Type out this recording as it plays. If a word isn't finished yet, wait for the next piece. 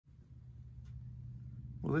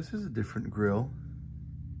Well, this is a different grill.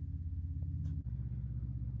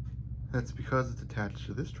 That's because it's attached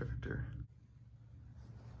to this tractor.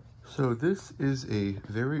 So this is a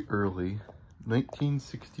very early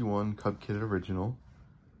 1961 Cub Cadet original.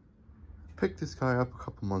 Picked this guy up a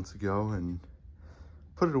couple months ago and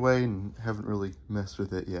put it away and haven't really messed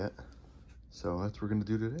with it yet. So that's what we're gonna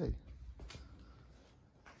do today.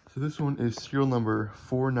 So this one is serial number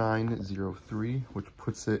 4903, which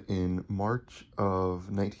puts it in March of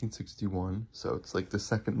 1961. So it's like the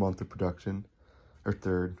second month of production, or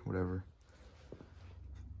third, whatever.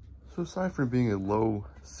 So aside from being a low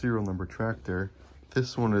serial number tractor,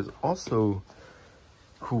 this one is also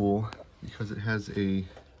cool because it has a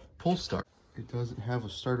pull start. It doesn't have a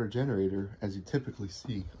starter generator as you typically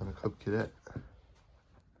see on a Cub Cadet.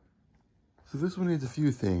 So this one needs a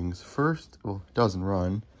few things. First, well, it doesn't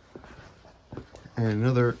run. And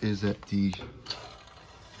another is that the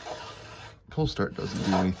pull start doesn't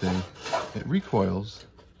do anything. It recoils,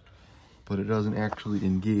 but it doesn't actually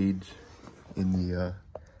engage in the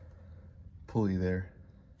pulley there.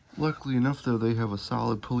 Luckily enough though, they have a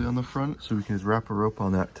solid pulley on the front, so we can just wrap a rope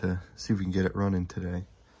on that to see if we can get it running today.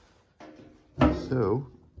 So,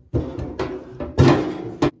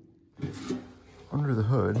 under the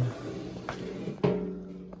hood,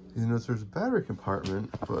 you notice there's a battery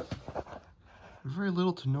compartment, but very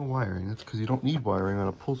little to no wiring. That's because you don't need wiring on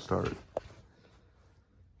a pull start.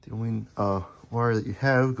 The only wire that you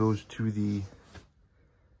have goes to the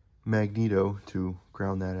magneto to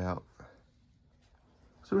ground that out.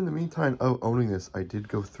 So in the meantime of owning this, I did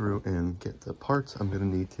go through and get the parts I'm going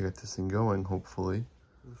to need to get this thing going, hopefully.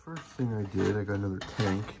 The first thing I did, I got another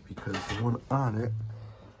tank because the one on it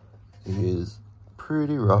is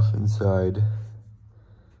pretty rough inside.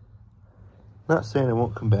 Not saying I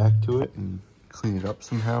won't come back to it and clean it up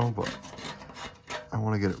somehow, but I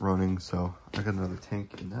want to get it running, so I got another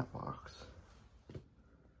tank in that box.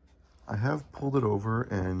 I have pulled it over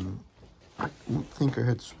and I didn't think I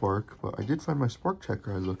had spark, but I did find my spark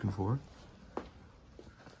checker I was looking for.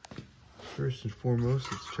 First and foremost,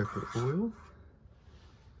 let's check the oil.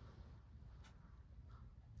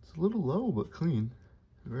 It's a little low, but clean.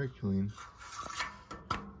 Very clean.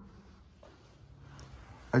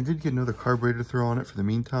 I did get another carburetor to throw on it for the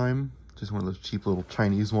meantime. Just one of those cheap little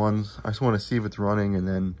Chinese ones. I just want to see if it's running, and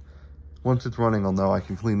then once it's running, I'll know I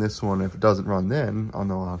can clean this one. If it doesn't run, then I'll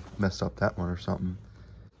know I'll mess up that one or something.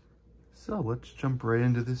 So let's jump right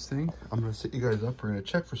into this thing. I'm gonna set you guys up. We're gonna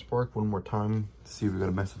check for spark one more time to see if we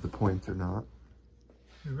gotta mess with the points or not.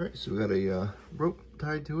 All right, so we got a rope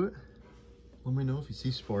tied to it. Let me know if you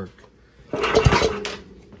see spark. I'm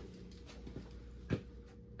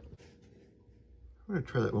gonna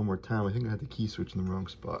try that one more time. I think I had the key switch in the wrong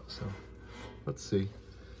spot, so let's see.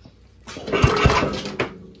 So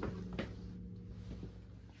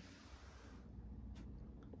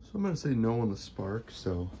I'm gonna say no on the spark,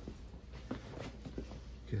 so I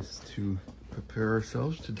guess to prepare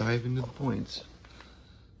ourselves to dive into the points.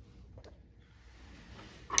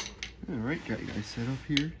 All right, got you guys set up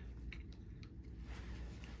here.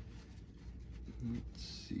 Let's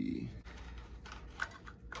see.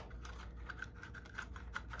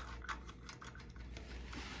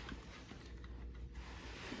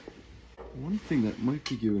 One thing that might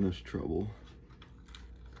be giving us trouble.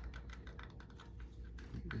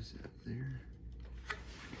 What is that there?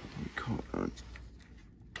 Let me caught on.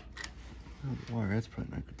 Oh, the wire, that's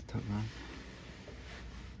probably not good to tug on.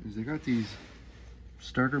 Is they got these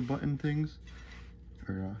starter button things,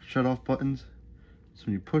 or shut off buttons. So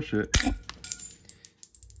when you push it,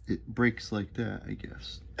 it breaks like that, I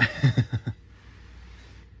guess.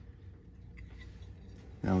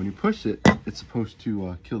 Now when you push it, it's supposed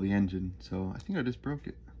to kill the engine, so I think I just broke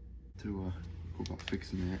it to go about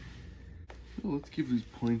fixing that. So let's give these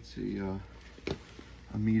points a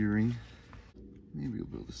metering. Maybe you'll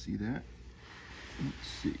be able to see that. Let's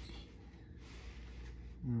see.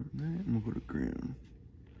 That, and we'll go to ground.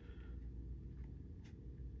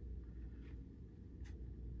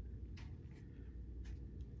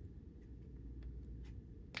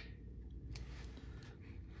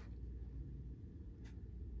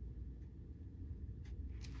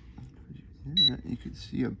 Yeah, you can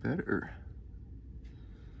see it better.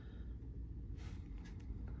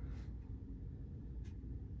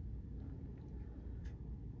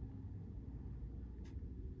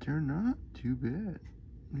 They're not too bad.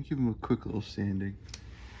 Let me give them a quick little sanding.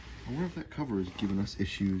 I wonder if that cover is giving us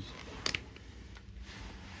issues.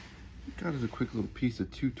 Got us a quick little piece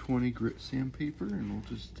of 220 grit sandpaper, and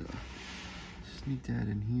we'll just sneak that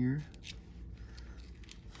in here.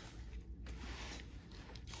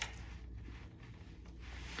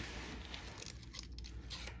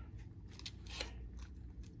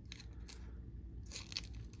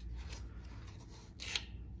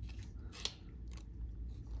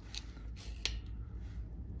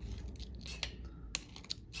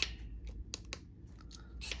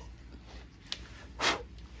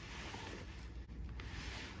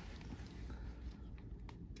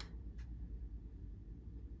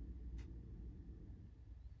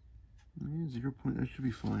 0 point, that should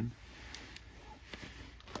be fine.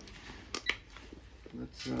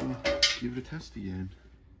 Let's give it a test again.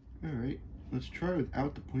 All right, let's try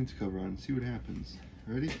without the points cover on and see what happens.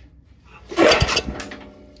 Ready?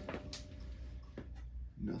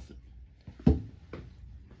 Nothing.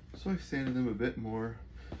 So I sanded them a bit more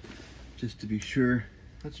just to be sure.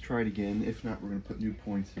 Let's try it again. If not, we're gonna put new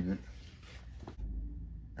points in it.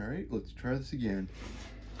 All right, let's try this again.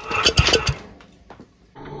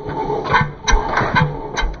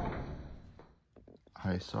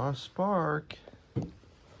 I saw a spark.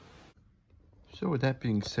 So with that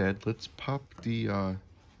being said, let's pop the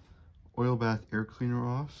oil bath air cleaner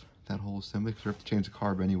off, that whole assembly, because we have to change the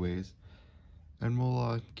carb anyways. And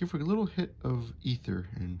we'll give her a little hit of ether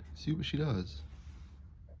and see what she does.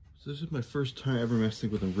 So this is my first time ever messing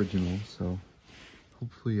with original, so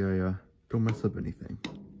hopefully I don't mess up anything.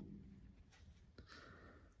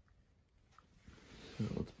 So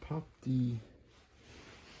let's pop the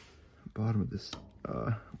bottom of this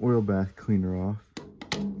oil bath cleaner off.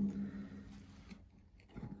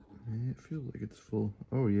 It feels like it's full.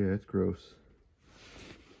 Oh yeah, it's gross.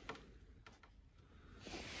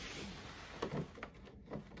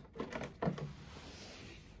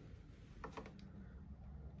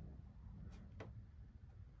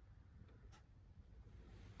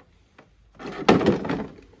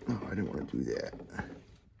 Oh, I didn't want to do that.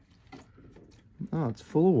 Oh, it's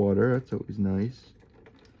full of water. That's always nice.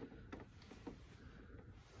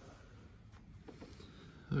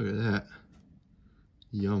 Look at that.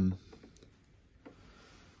 Yum.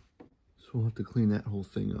 So we'll have to clean that whole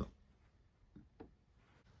thing up.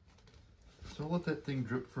 So I'll let that thing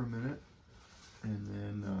drip for a minute, and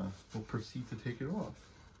then we'll proceed to take it off.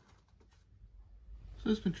 So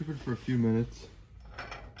it's been dripping for a few minutes.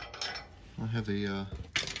 I'll have a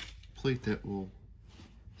plate that will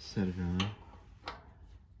set it on.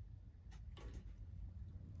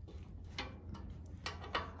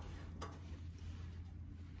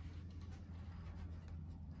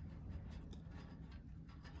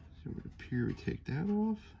 So it would appear we take that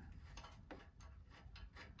off.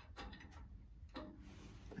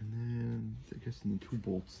 And then, I guess in the 2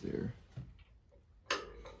 bolts there.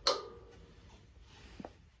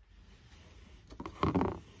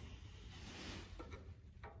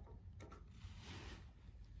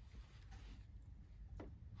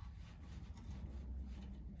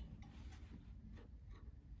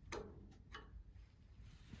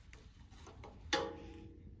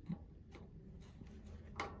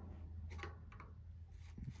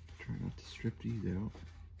 Try not to strip these out.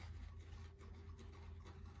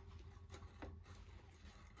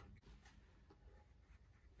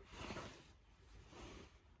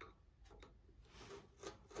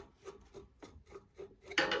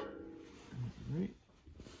 Right,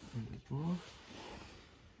 and as well.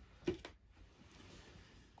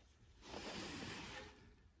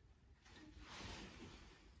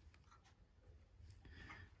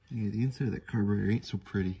 Yeah, the inside of that carburetor ain't so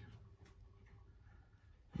pretty.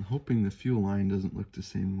 I'm hoping the fuel line doesn't look the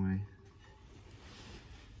same way.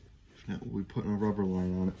 If not, we'll be putting a rubber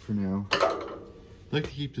line on it for now. I'd like to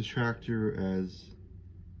keep this tractor as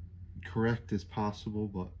correct as possible,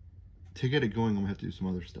 but to get it going, I'm gonna have to do some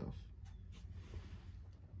other stuff.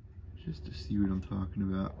 Just to see what I'm talking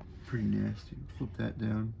about. Pretty nasty. Flip that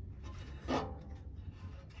down.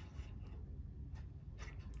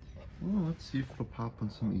 Well, let's see if it'll pop on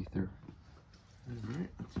some ether. Alright,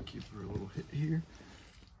 let's give her a little hit here.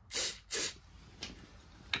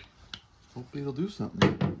 Hopefully it'll do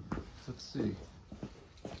something. Let's see.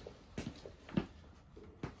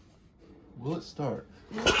 Will it start?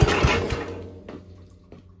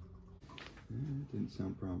 Didn't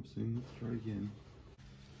sound promising. Let's try again.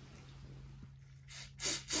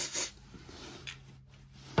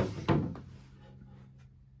 A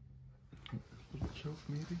little choke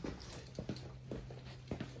maybe?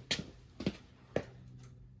 Give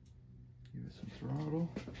it some throttle.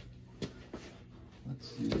 Let's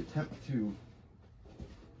see, attempt 2.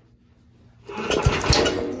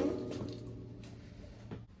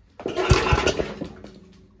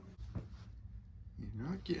 You're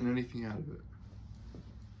not getting anything out of it.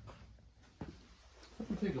 Let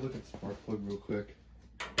me take a look at the spark plug real quick.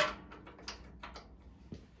 I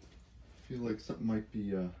feel like something might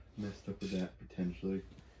be messed up with that potentially.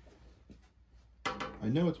 I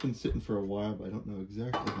know it's been sitting for a while, but I don't know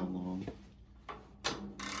exactly how long.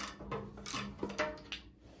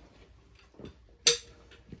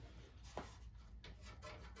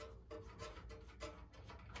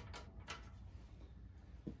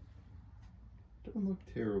 Doesn't look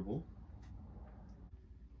terrible.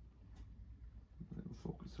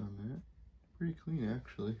 I'll focus on that. Pretty clean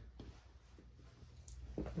actually.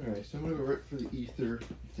 Alright, so I'm going to go right for the ether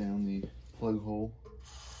down the plug hole.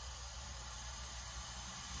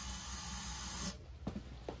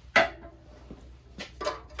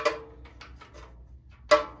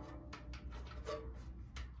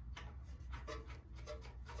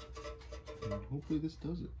 And hopefully this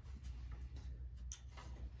does it.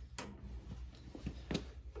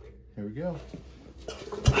 Here we go.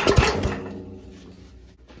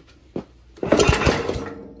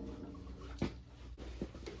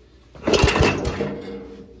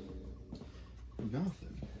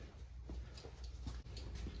 Nothing.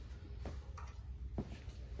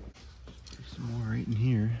 There's some more right in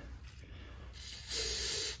here.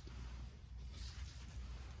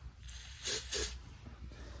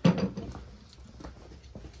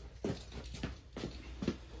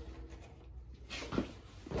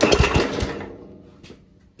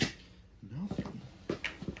 Nothing.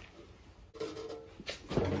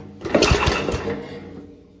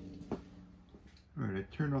 All right,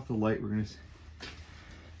 I turned off the light. We're gonna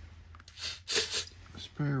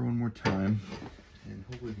spray her one more time, and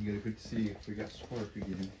hopefully we can get a good see if we got spark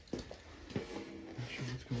again. Not sure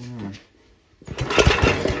what's going on.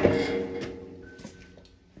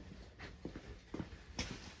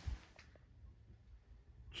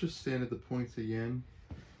 Just sanded the points again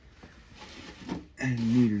and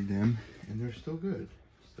metered them, and they're still good.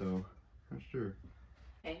 So, not sure.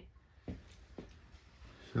 Okay.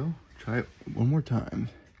 So, try it one more time.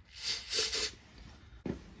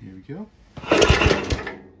 Here we go.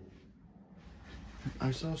 I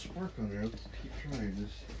saw a spark on there. Let's keep trying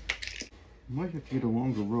this. Might have to get a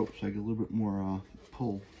longer rope so I get a little bit more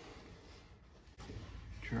pull.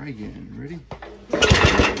 Try again. Ready?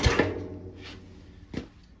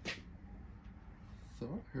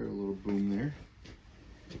 Thought I heard a little boom there.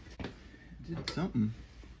 It did something.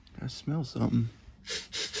 I smell something.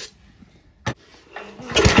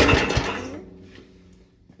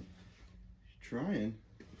 Trying.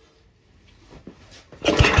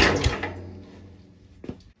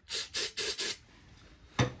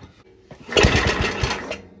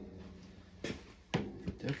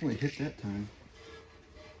 Definitely hit that time.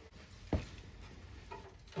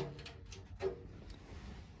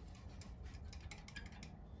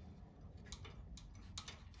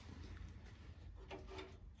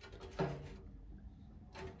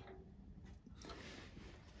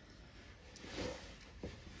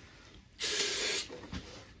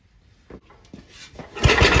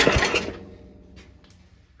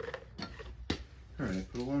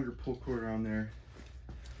 Alright, put a longer pull cord on there.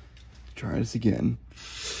 Try this again.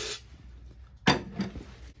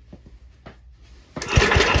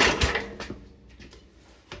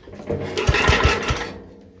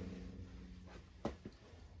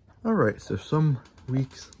 Alright, so some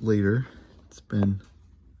weeks later, it's been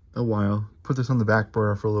a while. Put this on the back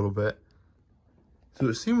burner for a little bit. So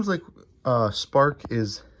it seems like spark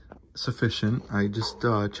is sufficient. I just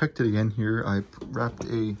checked it again here. I wrapped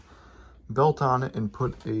a belt on it and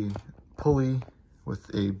put a pulley with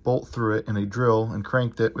a bolt through it and a drill and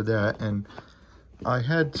cranked it with that, and I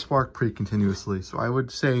had spark pretty continuously, so I would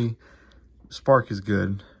say spark is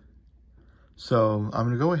good. So I'm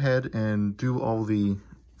going to go ahead and do all the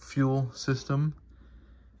fuel system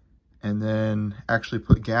and then actually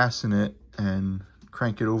put gas in it and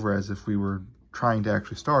crank it over as if we were trying to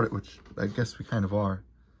actually start it, which I guess we kind of are.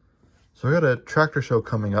 So I got a tractor show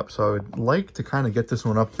coming up, so I would like to kind of get this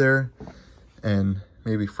one up there and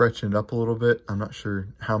maybe freshen it up a little bit. I'm not sure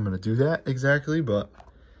how I'm going to do that exactly, but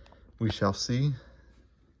we shall see.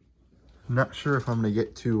 I'm not sure if I'm going to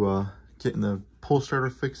get to getting the pull starter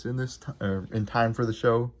fixed in this in time for the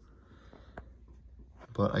show,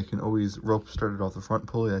 but I can always rope start it off the front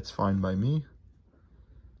pulley. That's fine by me.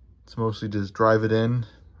 It's mostly just drive it in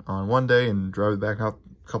on one day and drive it back out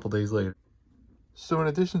a couple days later. So in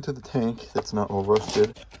addition to the tank that's not all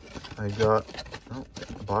rusted, I got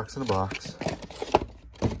a box in a box.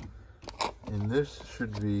 And this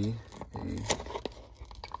should be a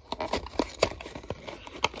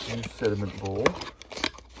new sediment bowl.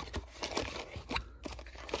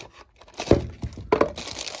 So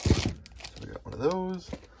we got one of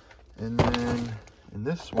those. And then in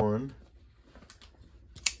this one,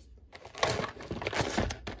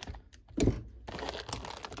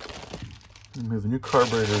 we have a new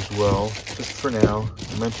carburetor as well, just for now.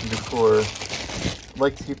 I mentioned before, I'd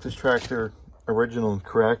like to keep this tractor original and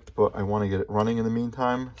correct, but I want to get it running in the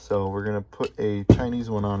meantime, so we're going to put a Chinese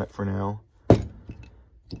one on it for now.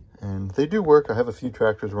 And they do work. I have a few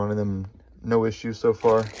tractors running them, no issues so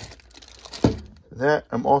far. That,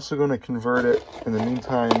 I'm also going to convert it in the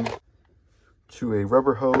meantime to a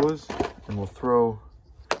rubber hose, and we'll throw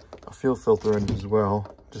a fuel filter in it as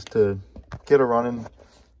well. just to get it running.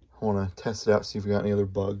 I want to test it out, see if we got any other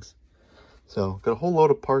bugs. So got a whole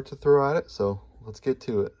load of parts to throw at it, so let's get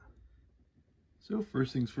to it. So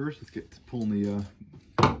first things first, let's get to pulling the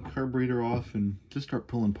carburetor off and just start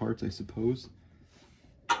pulling parts, I suppose.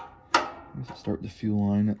 Let's start the fuel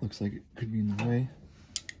line. That looks like it could be in the way.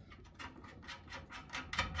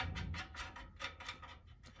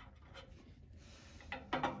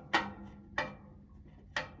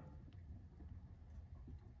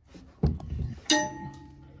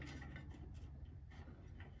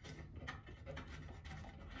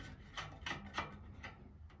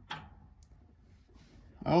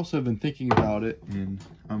 I also have been thinking about it, and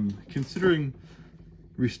I'm considering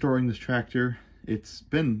restoring this tractor. It's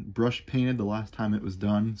been brush painted the last time it was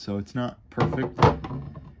done, so it's not perfect,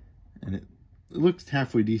 and it looks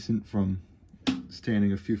halfway decent from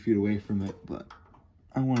standing a few feet away from it, but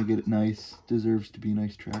I want to get it nice. It deserves to be a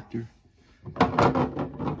nice tractor.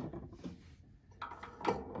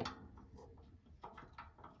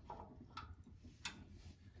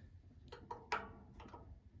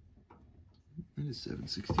 It is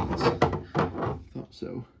 7/16. Thought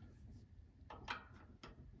so.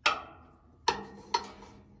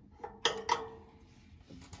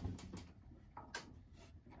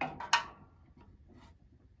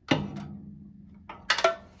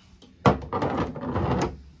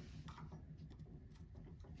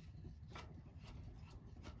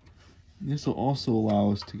 This will also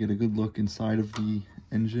allow us to get a good look inside of the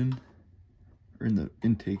engine, or in the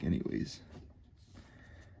intake anyways.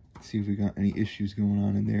 See if we got any issues going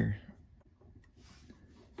on in there.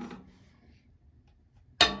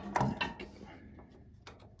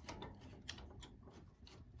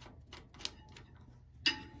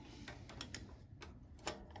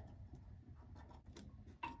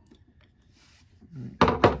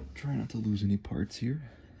 Right. Try not to lose any parts here.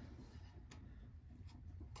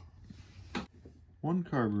 One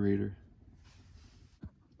carburetor.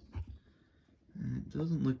 And it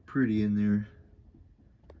doesn't look pretty in there.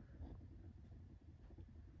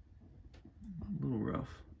 A little rough.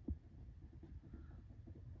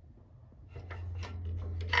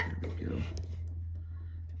 There we go.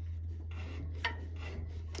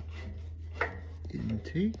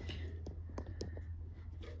 Intake.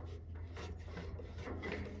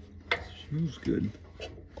 Smells good. So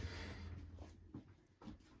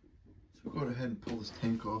we'll go ahead and pull this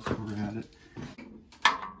tank off while we're at it.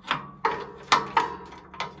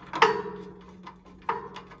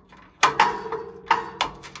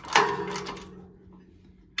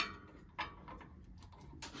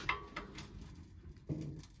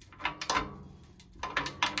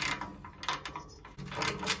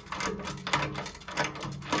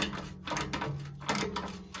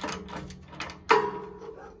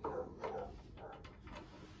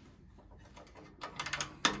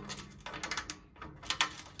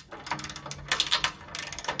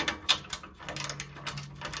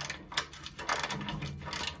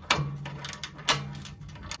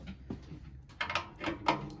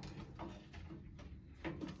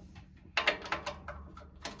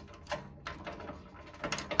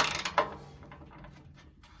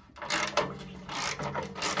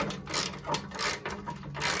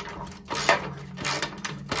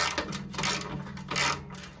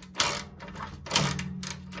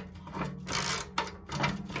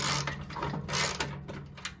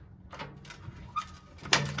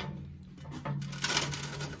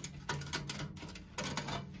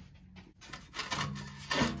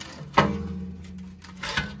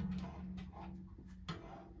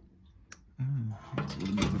 That's a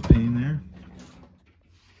little bit of a pain there.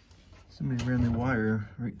 Somebody ran the wire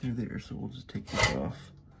right through there, so we'll just take this off.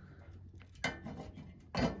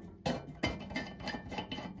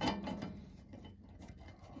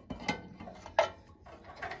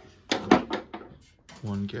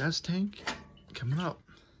 One gas tank coming up.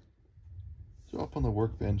 So up on the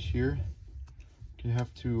workbench here, you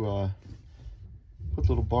have to put a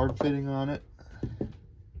little barb fitting on it.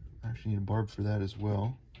 Actually need a barb for that as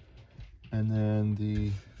well. And then the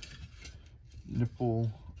nipple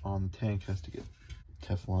on the tank has to get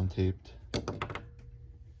Teflon taped. So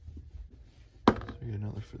we get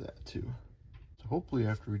another for that too. So hopefully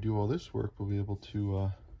after we do all this work, we'll be able to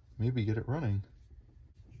maybe get it running.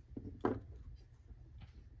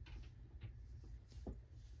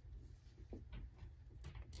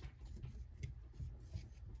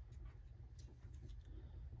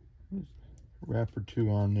 There's a wrap or two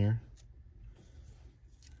on there.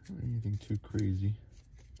 Not anything too crazy.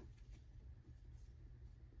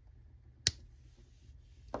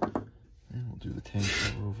 And we'll do the tank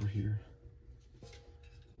cover over here.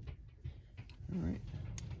 All right.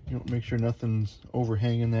 You know, make sure nothing's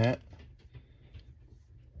overhanging that.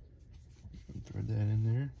 Thread that in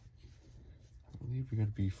there. I believe we got to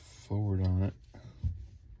be forward on it.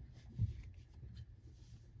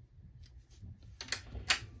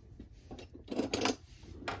 I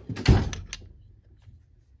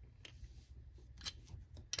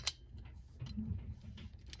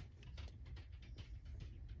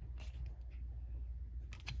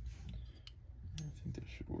think that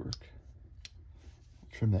should work. I'll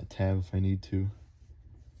trim that tab if I need to.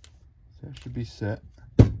 So that should be set.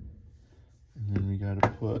 And then we got to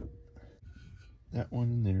put that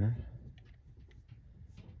one in there.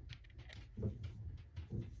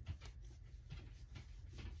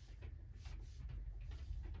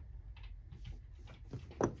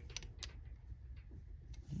 A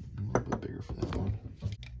little bit bigger for that one.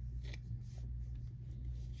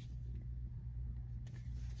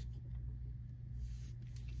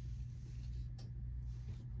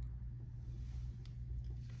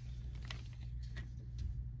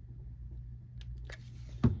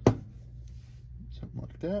 Something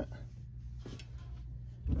like that.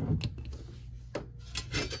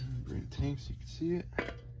 Bring the tank so you can see it.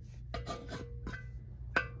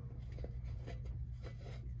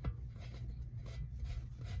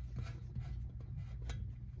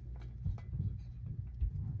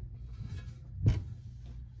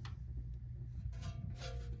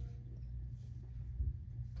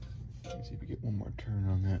 Let's see if we get one more turn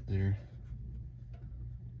on that there.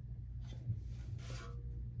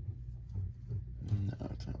 No,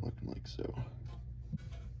 it's not looking like so.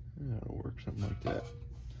 That'll work, something like that.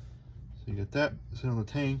 So you got that set on the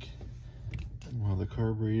tank, and we'll have the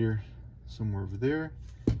carburetor somewhere over there.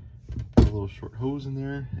 Put a little short hose in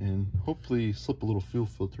there, and hopefully slip a little fuel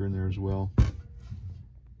filter in there as well.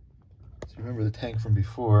 So remember the tank from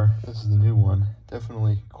before, this is the new one.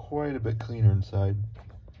 Definitely quite a bit cleaner inside.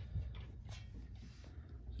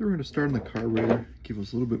 So we're going to start on the carburetor, give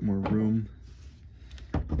us a little bit more room,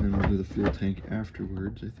 and then we'll do the fuel tank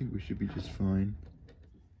afterwards. I think we should be just fine.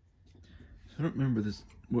 So I don't remember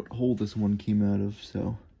what hole this one came out of,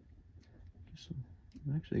 so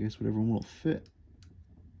actually I guess whatever one will fit.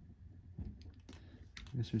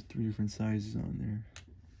 I guess there's 3 different sizes on there.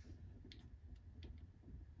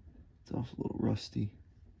 It's off a little rusty.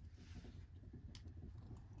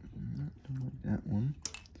 Don't like that one.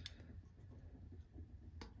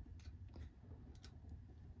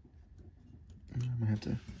 I might have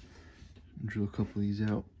to drill a couple of these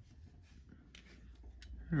out.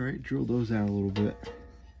 All right, drill those out a little bit.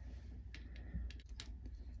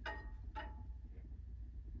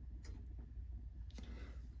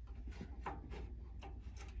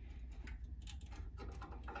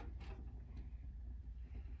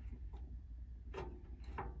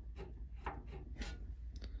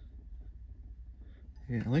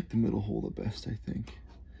 Yeah, I like the middle hole the best, I think.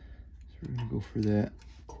 So we're gonna go for that.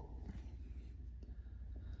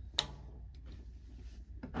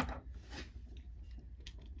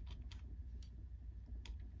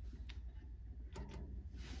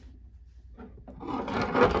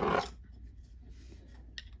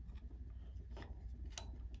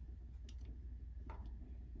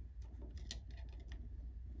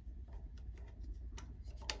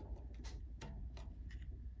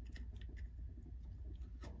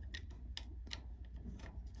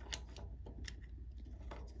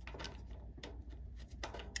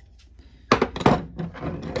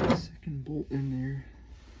 Second bolt in there.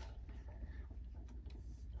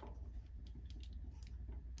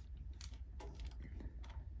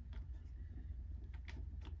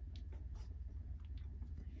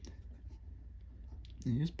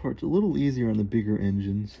 And this part's a little easier on the bigger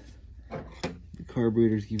engines. The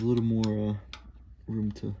carburetors give a little more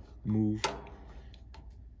room to move.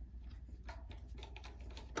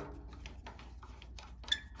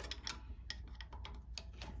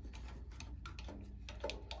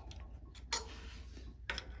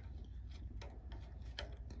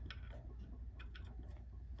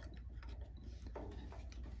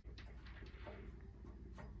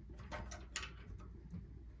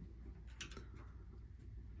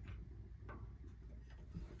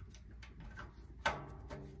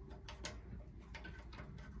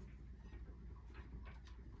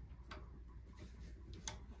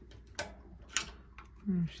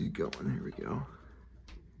 She's going, here we go.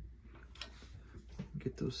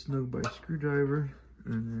 Get those snug by a screwdriver,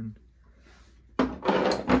 and then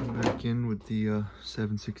come back in with the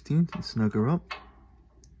 7/16 and snug her up.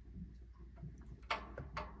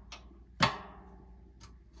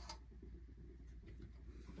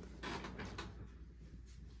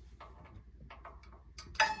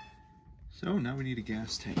 So now we need a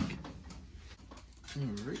gas tank.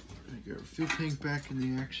 Alright, I got our fuel tank back in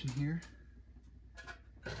the action here.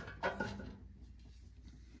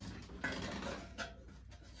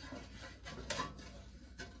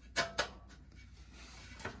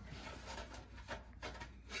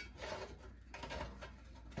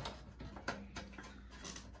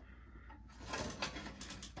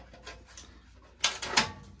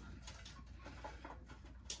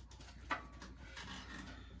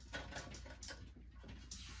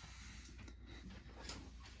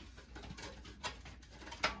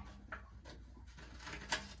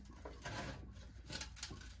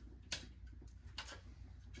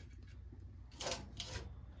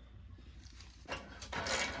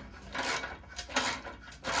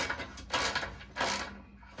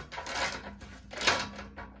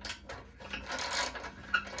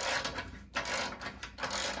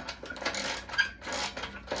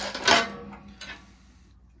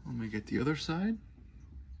 Get the other side.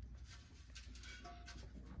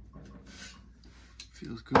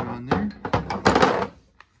 Feels good on there.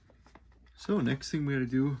 So next thing we gotta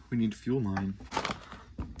do, we need fuel line.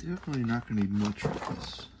 Definitely not gonna need much for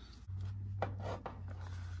this.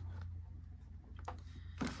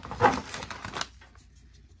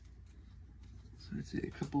 So I'd say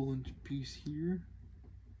a couple inch piece here.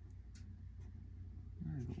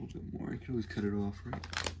 A little bit more. I can always cut it off, right?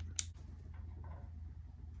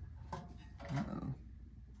 Uh-oh.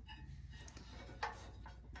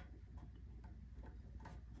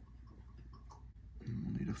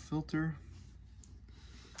 We'll need a filter.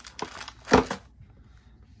 Put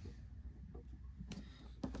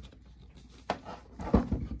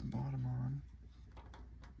the bottom on.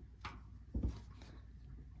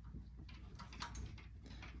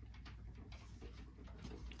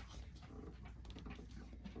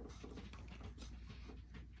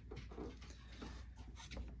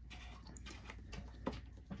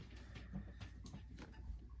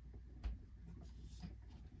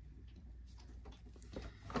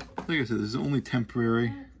 Like I said, this is only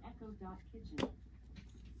temporary.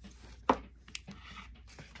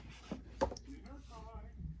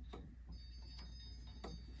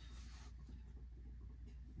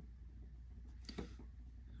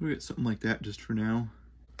 We get something like that just for now.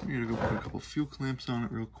 We're gonna go put a couple fuel clamps on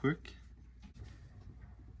it real quick.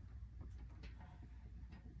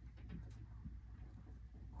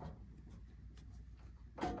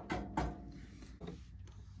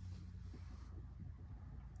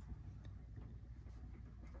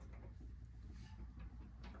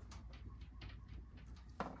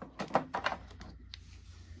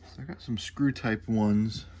 I got some screw type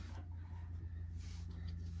ones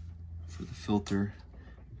for the filter.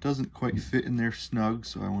 It doesn't quite fit in there snug,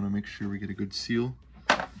 so I want to make sure we get a good seal.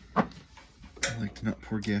 I like to not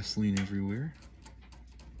pour gasoline everywhere.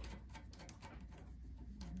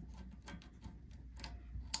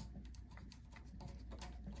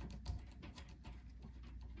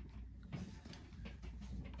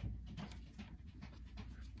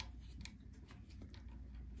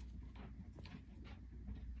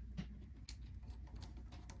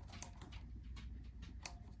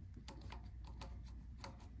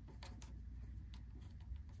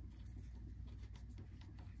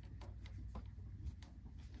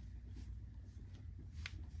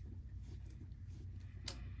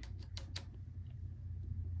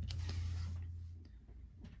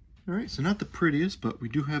 Alright, so not the prettiest, but we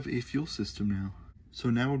do have a fuel system now. So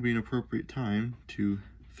now would be an appropriate time to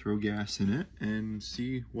throw gas in it and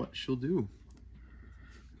see what she'll do.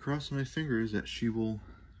 Cross my fingers that she will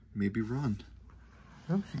maybe run.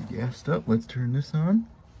 Oh, she gassed up. Let's turn this on.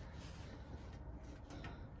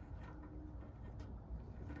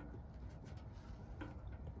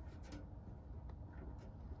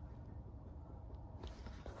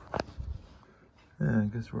 Yeah, I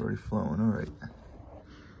guess we're already flowing. Alright.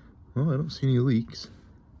 Well, I don't see any leaks.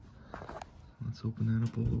 Let's open that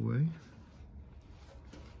up all the way.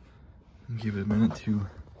 And give it a minute to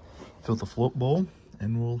fill the float bowl,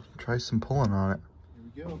 and we'll try some pulling on it.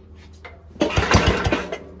 Here we go.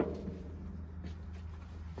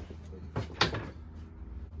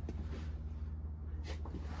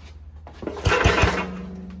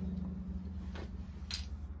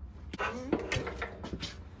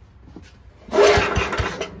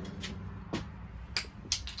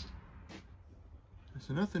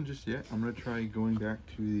 So nothing just yet. I'm gonna try going back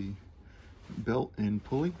to the belt and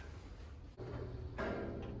pulley.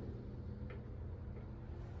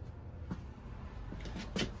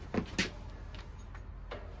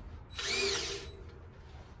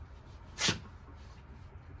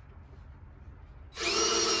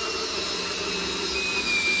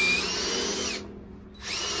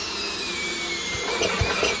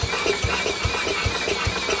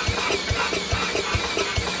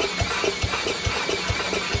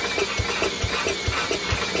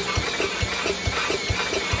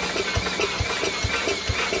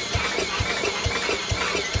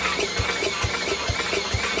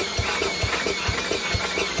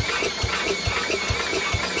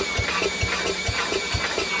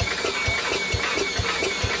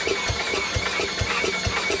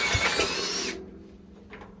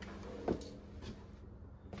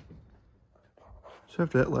 So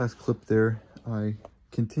after that last clip there, I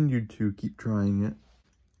continued to keep trying it.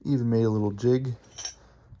 Even made a little jig.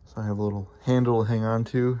 So I have a little handle to hang on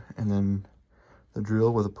to, and then the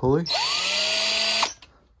drill with a pulley.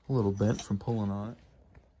 A little bent from pulling on it.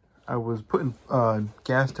 I was putting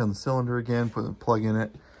gas down the cylinder again, putting a plug in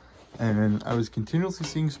it, and I was continuously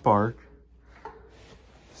seeing spark.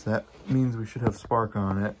 So that means we should have spark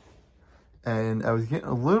on it. And I was getting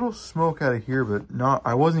a little smoke out of here, but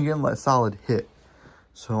I wasn't getting that solid hit.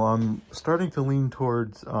 So I'm starting to lean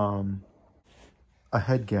towards a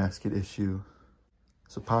head gasket issue.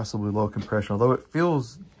 So possibly low compression. Although it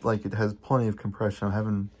feels like it has plenty of compression,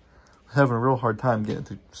 I'm having a real hard time getting it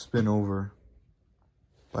to spin over.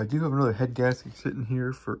 But I do have another head gasket sitting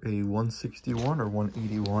here for a 161 or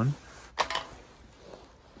 181.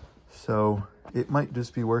 So it might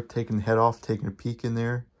just be worth taking the head off, taking a peek in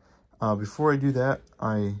there. Before I do that,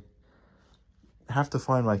 I have to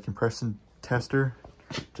find my compression tester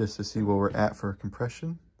just to see where we're at for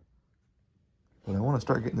compression. But I want to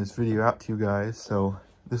start getting this video out to you guys, so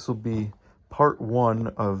this will be part 1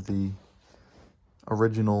 of the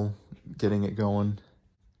original getting it going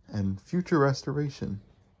and future restoration.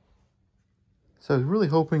 So I was really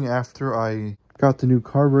hoping after I got the new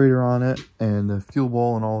carburetor on it and the fuel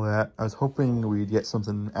bowl and all that, I was hoping we'd get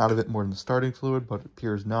something out of it more than the starting fluid, but it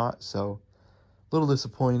appears not, so a little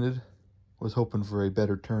disappointed. Was hoping for a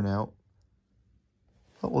better turnout.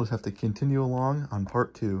 But we'll just have to continue along on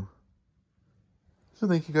part 2. So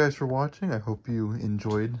thank you guys for watching. I hope you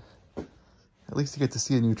enjoyed. At least you get to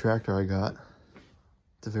see a new tractor I got,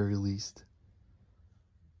 at the very least.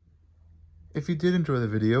 If you did enjoy the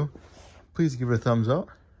video, please give it a thumbs up.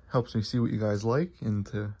 Helps me see what you guys like and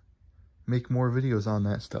to make more videos on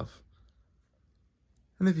that stuff.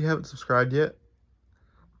 And if you haven't subscribed yet,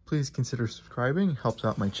 please consider subscribing. It helps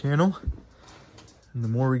out my channel. And the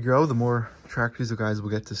more we grow, the more tractors you guys will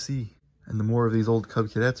get to see. And the more of these old Cub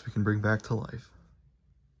Cadets we can bring back to life.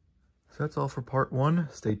 So that's all for part 1.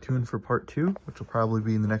 Stay tuned for part 2, which will probably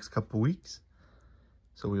be in the next couple weeks.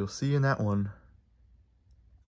 So we will see you in that one.